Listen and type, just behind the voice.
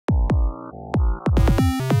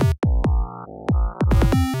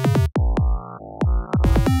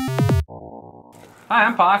Hi,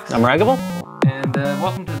 I'm Pox. I'm Raggable. And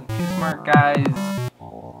welcome to the Two Smart Guys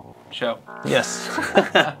show. Yes.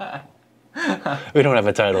 We don't have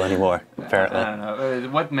a title anymore, apparently. I don't know.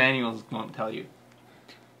 What manuals won't tell you.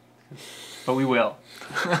 But we will.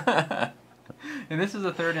 And this is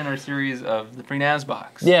the third in our series of the FreeNAS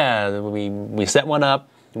box. Yeah, we set one up.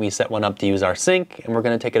 We set one up to use our sync, and we're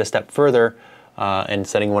going to take it a step further and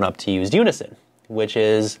setting one up to use Unison, which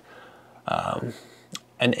is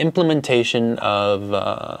an implementation of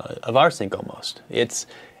rsync almost. It's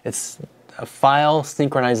a file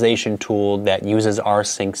synchronization tool that uses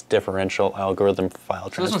rsync's differential algorithm for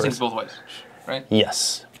file transfers. So this one syncs both ways, right?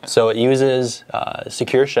 Yes. Okay. So it uses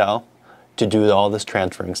secure shell to do all this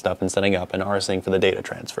transferring stuff and setting up, and rsync for the data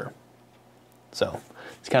transfer. So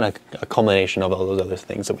it's kind of a culmination of all those other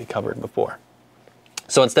things that we covered before.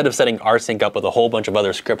 So instead of setting rsync up with a whole bunch of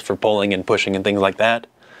other scripts for pulling and pushing and things like that,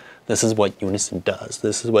 this is what Unison does.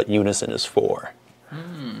 This is what Unison is for.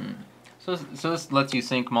 So this lets you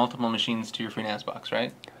sync multiple machines to your FreeNAS box,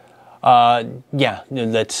 right? Yeah,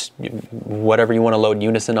 that's whatever you want to load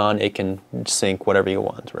Unison on, it can sync whatever you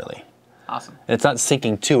want, really. Awesome. And it's not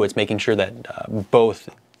syncing to, it's making sure that both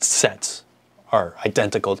sets are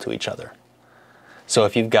identical to each other. So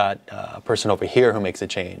if you've got a person over here who makes a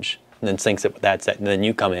change, and then syncs it with that set, and then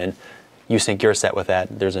you come in, you sync your set with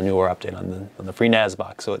that, there's a newer update on the FreeNAS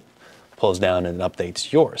box, so it pulls down and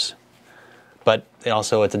updates yours. But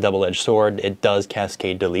also it's a double-edged sword. It does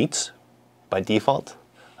cascade deletes by default,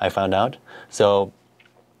 I found out. So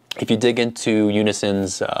if you dig into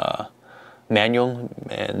Unison's manual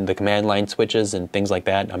and the command line switches and things like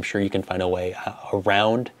that, I'm sure you can find a way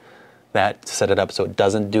around that to set it up so it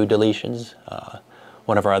doesn't do deletions.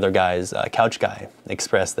 One of our other guys, Couch Guy,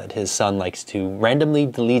 expressed that his son likes to randomly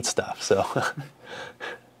delete stuff. So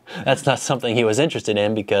that's not something he was interested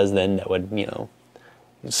in, because then that would, you know,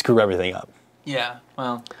 screw everything up. Yeah,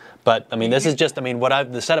 well. But I mean, this is just, I mean,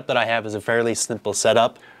 the setup that I have is a fairly simple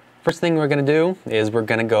setup. First thing we're going to do is we're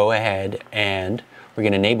going to go ahead and we're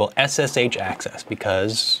going to enable SSH access,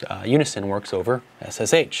 because Unison works over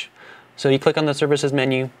SSH. So you click on the services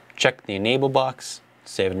menu, check the enable box,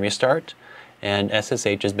 save and restart, and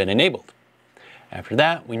SSH has been enabled. After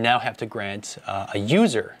that, we now have to grant a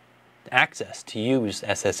user access to use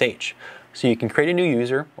SSH. So you can create a new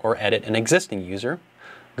user or edit an existing user.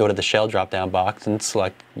 Go to the shell drop-down box and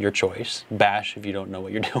select your choice. Bash if you don't know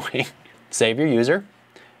what you're doing. Save your user.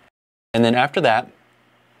 And then after that,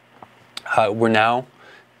 we're now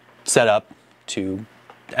set up to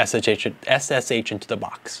SSH into the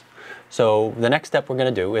box. So the next step we're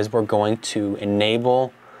going to do is we're going to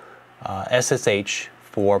enable SSH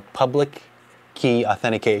for public key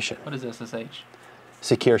authentication. What is SSH?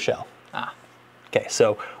 Secure shell. Ah. Okay,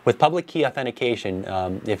 so with public key authentication,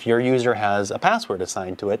 if your user has a password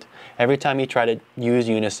assigned to it, every time you try to use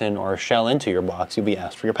Unison or shell into your box, you'll be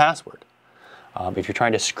asked for your password. If you're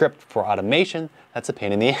trying to script for automation, that's a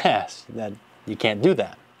pain in the ass. You can't do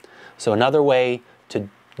that. So another way to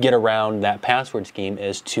get around that password scheme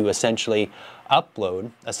is to essentially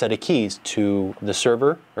upload a set of keys to the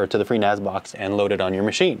server or to the FreeNAS box and load it on your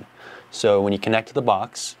machine. So when you connect to the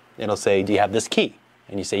box, it'll say, do you have this key?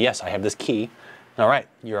 And you say, yes, I have this key. All right,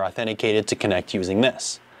 you're authenticated to connect using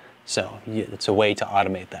this. So it's a way to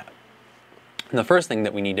automate that. And the first thing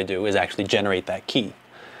that we need to do is actually generate that key.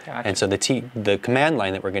 Gotcha. And so the command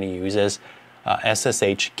line that we're going to use is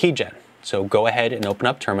SSH Key Gen. So go ahead and open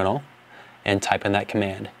up Terminal and type in that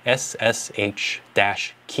command, SSH-keygen.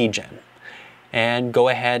 And go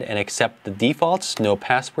ahead and accept the defaults, no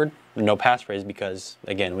password, no passphrase, because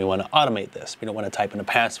again, we want to automate this. We don't want to type in a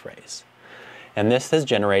passphrase. And this has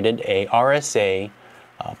generated a RSA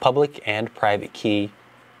public and private key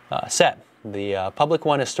set. The public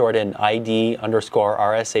one is stored in id_rsa.pub.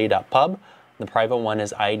 The private one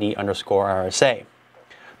is id_rsa.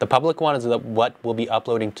 The public one is what will be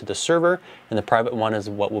uploading to the server, and the private one is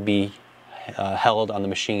what will be held on the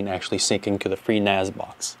machine, actually syncing to the FreeNAS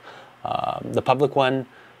box. The public one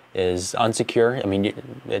is unsecure. I mean,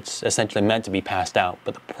 it's essentially meant to be passed out,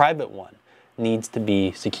 but the private one needs to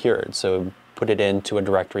be secured. So put it into a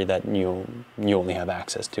directory that you only have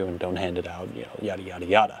access to, and don't hand it out, you know, yada, yada,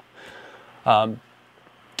 yada.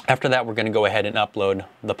 After that, we're going to go ahead and upload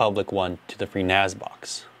the public one to the FreeNAS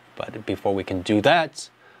box. But before we can do that,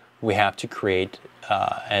 we have to create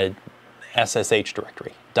a SSH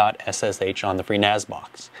directory, .ssh on the FreeNAS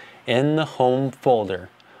box, in the home folder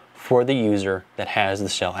for the user that has the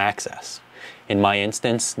shell access. In my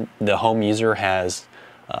instance, the home user has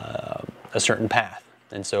a certain path.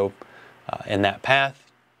 And so in that path,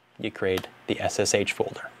 you create the SSH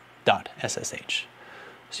folder, .ssh.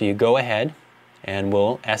 So you go ahead and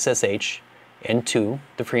we'll SSH into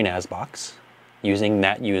the FreeNAS box using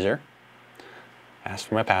that user, ask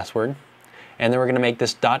for my password, and then we're going to make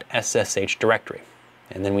this .ssh directory.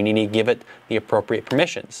 And then we need to give it the appropriate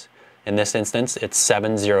permissions. In this instance, it's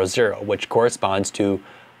 700, which corresponds to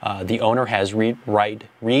the owner has read,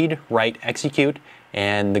 write, execute,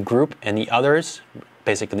 and the group and the others,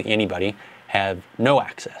 basically anybody, have no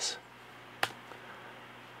access.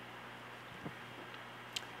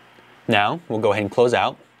 Now, we'll go ahead and close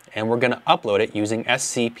out, and we're going to upload it using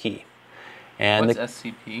SCP. And what's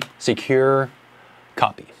SCP? Secure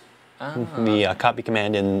Copy. The copy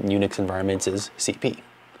command in Unix environments is CP.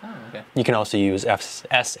 Oh, okay. You can also use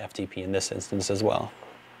SFTP in this instance as well.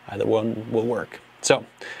 Either one will work. So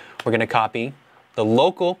we're going to copy the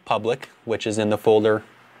local public, which is in the folder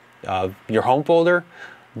of your home folder,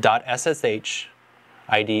 .ssh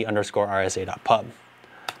id_rsa.pub,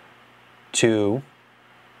 to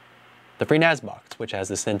the FreeNAS box, which has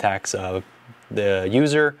the syntax of the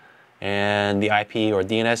user and the IP or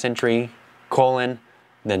DNS entry, colon,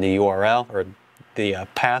 then the URL or the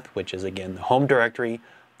path, which is again the home directory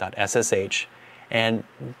 .ssh. And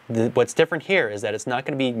what's different here is that it's not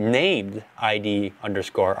going to be named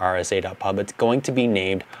id_rsa.pub. It's going to be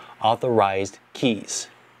named authorized keys.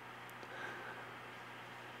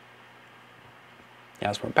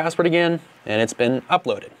 Ask for a password again, and it's been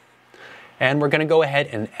uploaded. And we're going to go ahead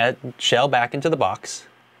and add shell back into the box.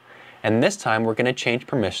 And this time we're going to change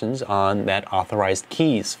permissions on that authorized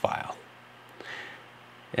keys file.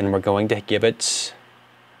 And we're going to give it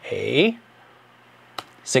a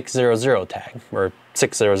 600 tag, or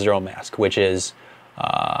 600 mask, which is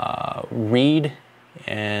read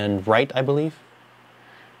and write, I believe.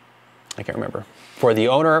 I can't remember. For the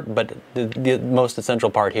owner, but the most essential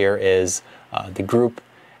part here is the group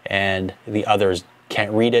and the others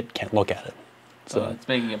can't read it, can't look at it. So it's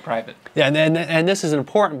making it private. Yeah, and this is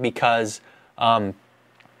important because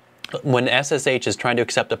when SSH is trying to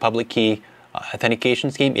accept a public key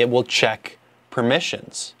authentication scheme, it will check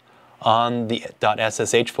permissions on the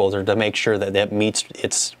 .ssh folder to make sure that it meets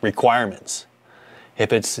its requirements.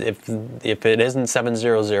 If it isn't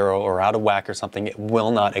 700 or out of whack or something, it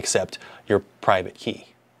will not accept your private key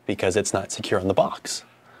because it's not secure in the box.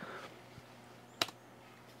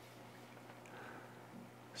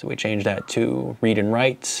 So we change that to read and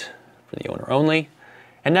write for the owner only.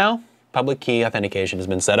 And now public key authentication has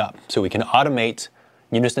been set up. So we can automate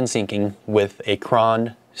Unison syncing with a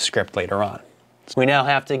cron script later on. So we now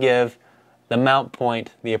have to give the mount point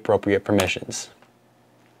the appropriate permissions,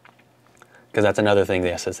 because that's another thing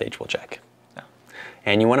the SSH will check. Yeah.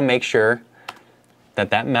 And you want to make sure that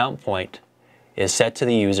that mount point is set to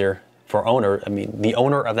the user for owner. I mean, the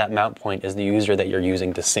owner of that mount point is the user that you're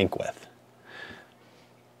using to sync with.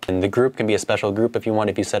 And the group can be a special group if you want,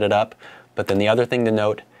 if you set it up. But then the other thing to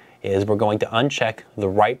note is we're going to uncheck the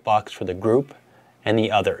right box for the group and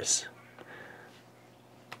the others.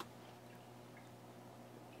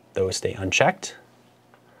 Those stay unchecked.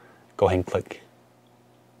 Go ahead and click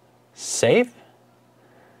Save.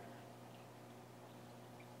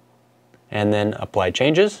 And then Apply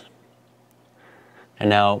Changes. And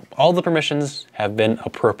now all the permissions have been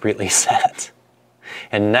appropriately set.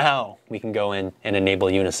 And now we can go in and enable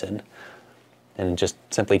Unison and just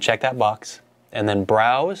simply check that box and then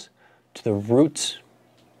browse to the root,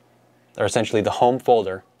 or essentially the home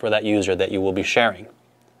folder for that user that you will be sharing.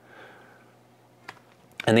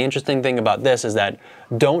 And the interesting thing about this is that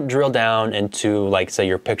don't drill down into, like, say,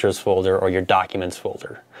 your pictures folder or your documents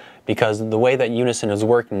folder, because the way that Unison is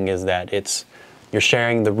working is that you're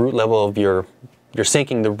sharing the root level of you're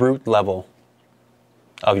syncing the root level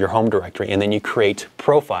of your home directory, and then you create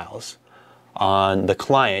profiles on the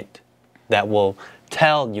client that will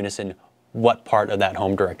tell Unison what part of that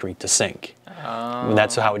home directory to sync. And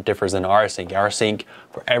that's how it differs in rsync. Rsync,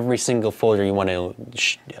 for every single folder you want to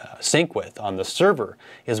sync with on the server,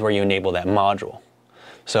 is where you enable that module.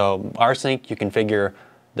 So rsync, you configure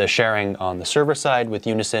the sharing on the server side with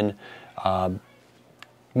Unison,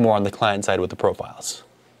 more on the client side with the profiles.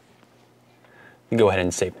 You go ahead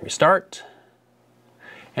and save and restart.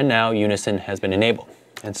 And now Unison has been enabled.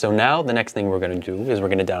 And so now the next thing we're going to do is we're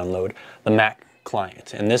going to download the Mac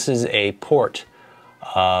client. And this is a port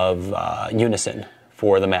of Unison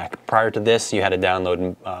for the Mac. Prior to this, you had to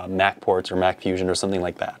download Mac ports or Mac Fusion or something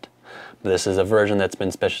like that. This is a version that's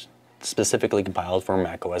been specifically compiled for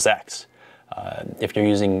Mac OS X. If you're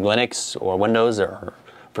using Linux or Windows, there are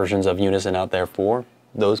versions of Unison out there for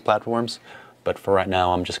those platforms. But for right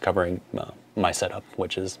now, I'm just covering my setup,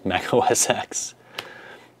 which is Mac OS X.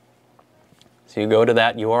 So you go to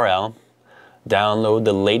that URL, download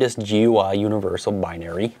the latest GUI universal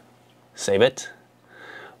binary, save it,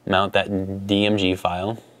 mount that DMG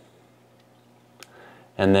file,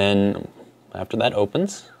 and then after that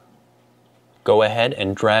opens, go ahead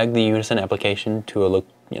and drag the Unison application to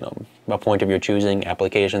a point of your choosing,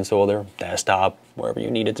 applications folder, desktop, wherever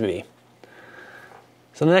you need it to be.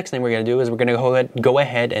 So the next thing we're going to do is we're going to go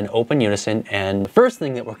ahead and open Unison, and the first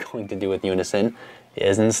thing that we're going to do with Unison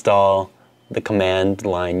is install the command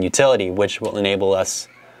line utility, which will enable us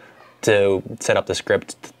to set up the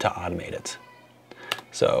script to automate it.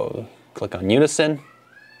 So click on Unison,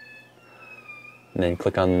 and then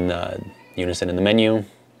click on Unison in the menu,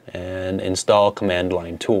 and install command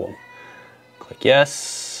line tool. Click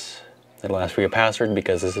yes. It'll ask for your password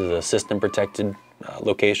because this is a system protected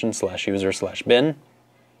location /user/bin.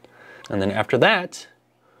 And then after that,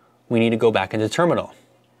 we need to go back into terminal,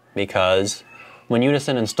 because when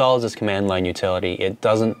Unison installs this command line utility, it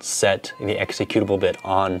doesn't set the executable bit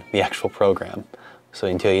on the actual program. So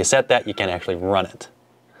until you set that, you can't actually run it.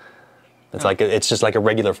 It's it's just like a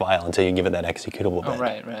regular file until you give it that executable bit. Oh,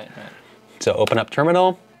 right. So open up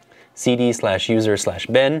terminal,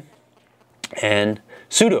 cd/user/bin, and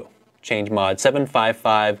sudo changemod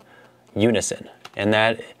 755 unison. And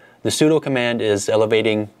that the sudo command is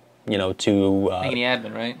elevating, to making the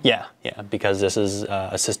admin, right? Yeah, because this is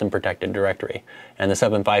a system protected directory. And the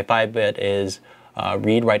 755 bit is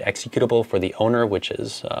read write executable for the owner, which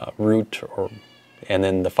is root, and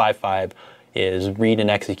then the 55 is read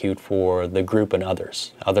and execute for the group and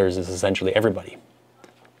others. Others is essentially everybody.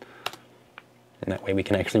 And that way we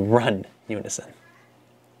can actually run Unison.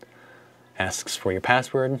 Asks for your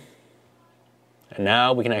password. And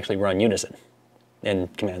now we can actually run Unison in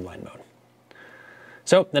command line mode.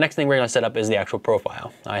 So the next thing we're going to set up is the actual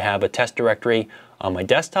profile. I have a test directory on my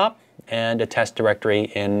desktop and a test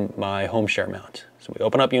directory in my home share mount. So we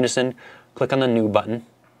open up Unison, click on the new button,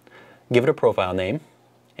 give it a profile name,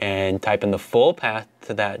 and type in the full path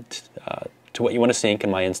to that to what you want to sync. In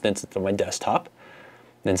my instance, it's on my desktop.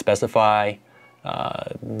 Then specify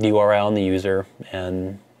the URL and the user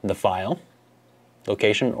and the file,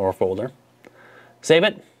 location or folder. Save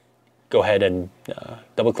it. Go ahead and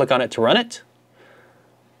double click on it to run it.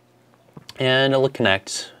 And it'll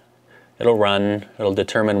connect, it'll run, it'll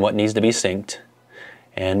determine what needs to be synced.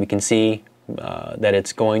 And we can see that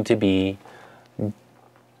it's going to be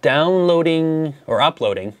downloading or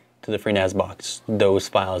uploading to the FreeNAS box those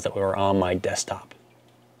files that were on my desktop.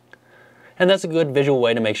 And that's a good visual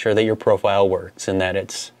way to make sure that your profile works and that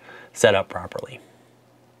it's set up properly.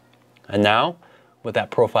 And now, with that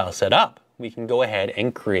profile set up, we can go ahead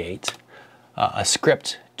and create a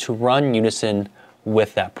script to run Unison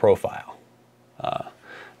with that profile.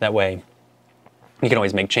 That way, you can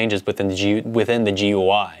always make changes within the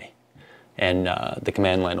GUI, and the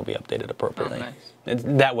command line will be updated appropriately. Oh, nice.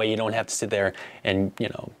 That way, you don't have to sit there and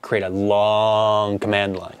create a long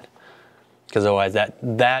command line, because otherwise,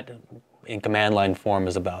 that in command line form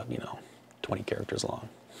is about 20 characters long.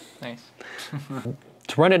 Nice.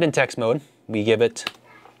 To run it in text mode, we give it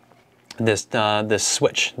this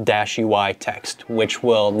switch -UI text, which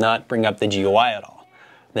will not bring up the GUI at all.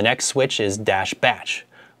 The next switch is -batch,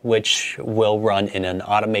 which will run in an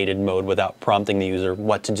automated mode without prompting the user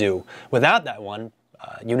what to do. Without that one,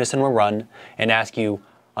 Unison will run and ask you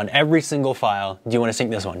on every single file, do you want to sync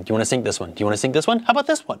this one? Do you want to sync this one? Do you want to sync this one? How about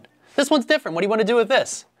this one? This one's different. What do you want to do with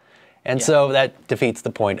this? And so that defeats the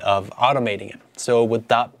point of automating it. So with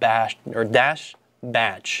 .bash or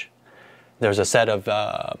 -batch, there's a set of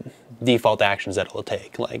default actions that it will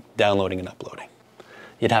take, like downloading and uploading.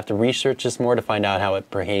 You'd have to research this more to find out how it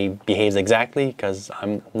behaves exactly, because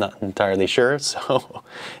I'm not entirely sure. So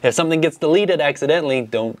if something gets deleted accidentally,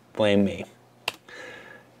 don't blame me.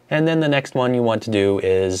 And then the next one you want to do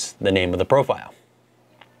is the name of the profile.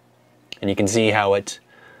 And you can see how it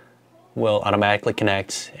will automatically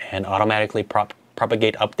connect and automatically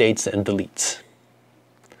propagate updates and deletes.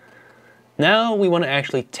 Now we want to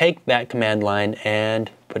actually take that command line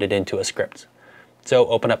and put it into a script. So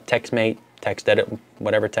open up TextMate, TextEdit,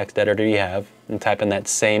 whatever text editor you have, and type in that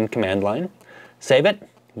same command line. Save it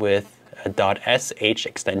with a .sh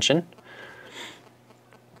extension.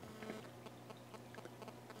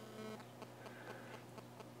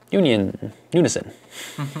 Unison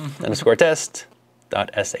underscore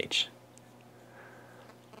test.sh.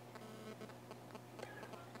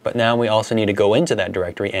 But now we also need to go into that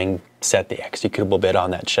directory and set the executable bit on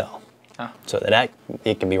that shell, so that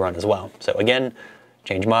it can be run as well. So again,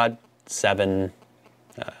 change mod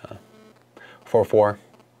 744,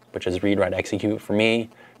 which is read, write, execute for me,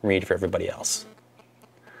 read for everybody else.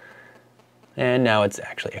 And now it's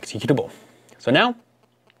actually executable. So now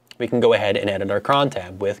we can go ahead and edit our cron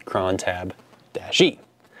tab with cron tab -e.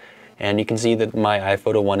 And you can see that my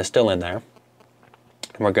iPhoto 1 is still in there.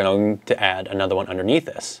 And we're going to add another one underneath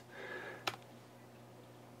this.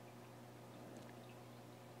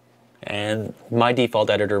 And my default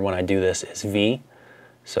editor when I do this is V.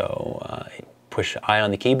 So I push I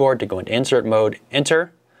on the keyboard to go into insert mode,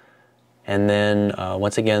 enter. And then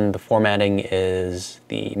once again, the formatting is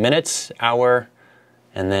the minutes, hour,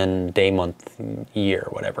 and then day, month, year,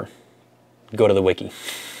 whatever. Go to the wiki.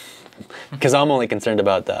 Because I'm only concerned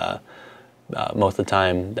about most of the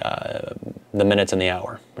time the minutes and the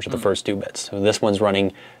hour, which are the first 2 bits. So this one's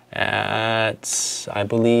running at, I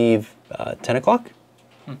believe, 10 o'clock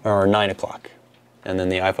or 9 o'clock. And then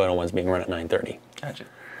the iPhone one's being run at 9:30. Gotcha.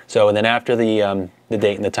 So and then after the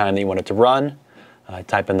date and the time that you want it to run,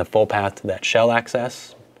 type in the full path to that shell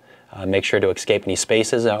access. Make sure to escape any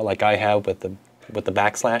spaces out like I have with the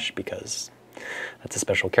backslash, because that's a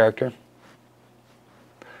special character.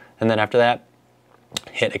 And then after that,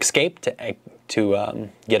 hit escape to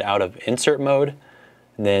get out of insert mode.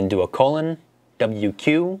 And then do a colon,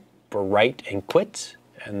 WQ for write and quit,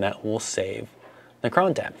 and that will save the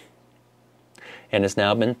cron tab. And it's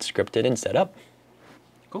now been scripted and set up.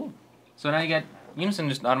 Cool. So now you got Unison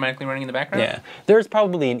just automatically running in the background? Yeah. There's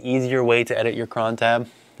probably an easier way to edit your cron tab.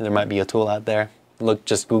 There might be a tool out there.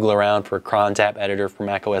 Just Google around for cron tab editor for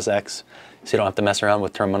Mac OS X, so you don't have to mess around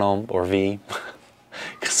with terminal or V,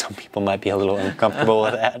 because some people might be a little uncomfortable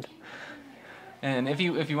with that. And if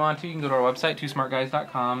you want to, you can go to our website,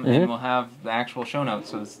 twosmartguys.com, and we'll have the actual show notes,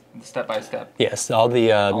 so it's step by step. Yes, all the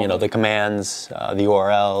you know, the commands, the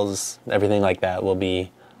URLs, everything like that will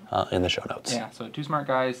be in the show notes. Yeah, so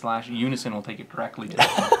twosmartguys/Unison will take you directly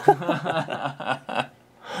to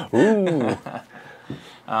it. Ooh.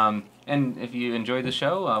 And if you enjoyed the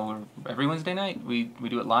show, every Wednesday night we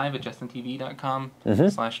do it live at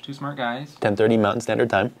justintv.com/twosmartguys. 10:30 Mountain Standard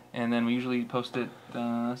Time. And then we usually post it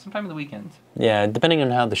sometime in the weekends. Yeah, depending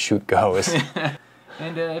on how the shoot goes.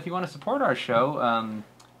 And if you want to support our show,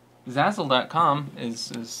 Zazzle.com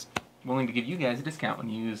is willing to give you guys a discount when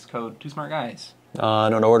you use code twosmartguys.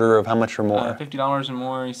 On an order of how much or more? $50 or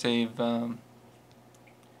more, you save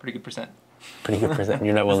pretty good percent. Pretty good percent.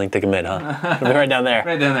 You're not willing to commit, huh? It'll be right down there.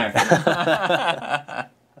 Right down there.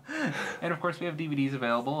 And of course, we have DVDs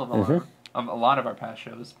available of a lot of our past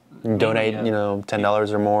shows. Donate, you know,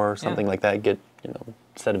 $10 or more, or something like that. Get, you know,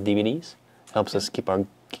 a set of DVDs. Helps us keep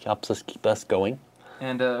us going.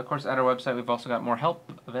 And of course, at our website, we've also got more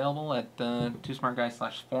help available at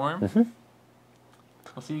twosmartguys/forum.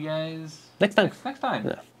 We'll see you guys next time. Next time.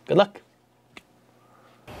 Yeah. Good luck.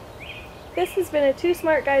 This has been a Two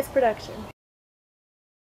Smart Guys production.